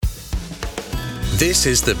This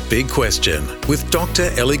is The Big Question with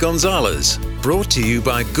Dr. Ellie Gonzalez, brought to you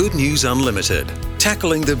by Good News Unlimited,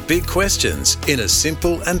 tackling the big questions in a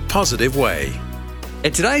simple and positive way.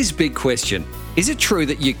 And today's big question, is it true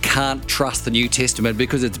that you can't trust the New Testament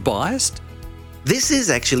because it's biased? This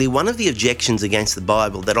is actually one of the objections against the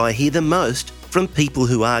Bible that I hear the most from people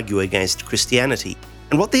who argue against Christianity.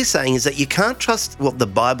 And what they're saying is that you can't trust what the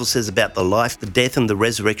Bible says about the life, the death and the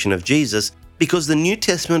resurrection of Jesus because the New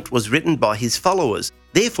Testament was written by his followers.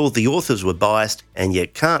 Therefore, the authors were biased and you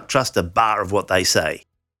can't trust a bar of what they say.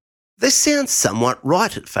 This sounds somewhat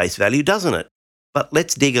right at face value, doesn't it? But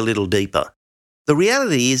let's dig a little deeper. The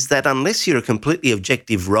reality is that unless you're a completely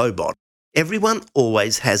objective robot, everyone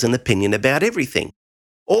always has an opinion about everything.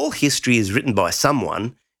 All history is written by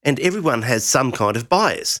someone, and everyone has some kind of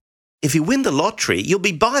bias. If you win the lottery, you'll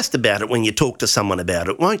be biased about it when you talk to someone about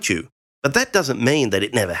it, won't you? But that doesn't mean that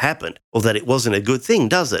it never happened, or that it wasn't a good thing,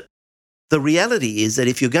 does it? The reality is that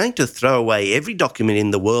if you're going to throw away every document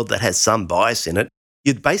in the world that has some bias in it,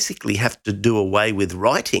 you'd basically have to do away with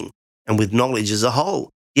writing and with knowledge as a whole.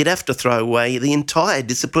 You'd have to throw away the entire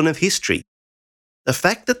discipline of history. The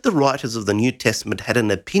fact that the writers of the New Testament had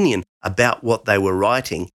an opinion about what they were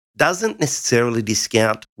writing doesn't necessarily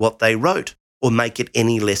discount what they wrote or make it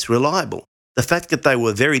any less reliable. The fact that they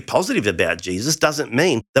were very positive about Jesus doesn't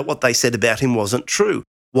mean that what they said about him wasn't true.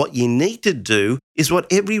 What you need to do is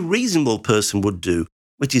what every reasonable person would do,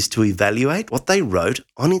 which is to evaluate what they wrote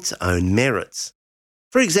on its own merits.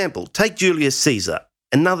 For example, take Julius Caesar,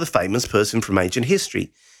 another famous person from ancient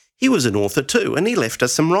history. He was an author too, and he left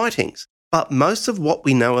us some writings. But most of what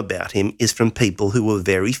we know about him is from people who were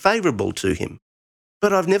very favourable to him.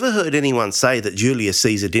 But I've never heard anyone say that Julius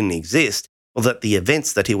Caesar didn't exist, or that the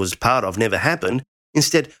events that he was part of never happened.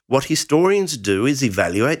 Instead, what historians do is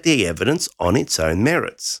evaluate the evidence on its own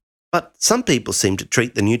merits. But some people seem to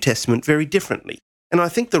treat the New Testament very differently. And I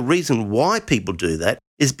think the reason why people do that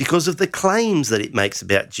is because of the claims that it makes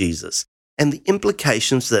about Jesus and the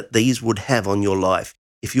implications that these would have on your life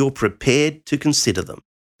if you're prepared to consider them.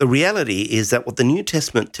 The reality is that what the New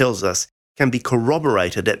Testament tells us can be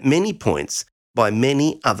corroborated at many points by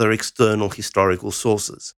many other external historical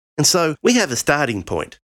sources. And so we have a starting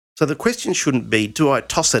point. So the question shouldn't be, do I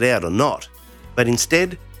toss it out or not? But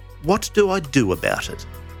instead, what do I do about it?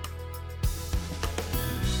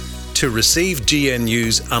 To receive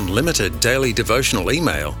GNU's unlimited daily devotional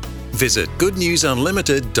email, visit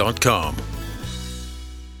goodnewsunlimited.com.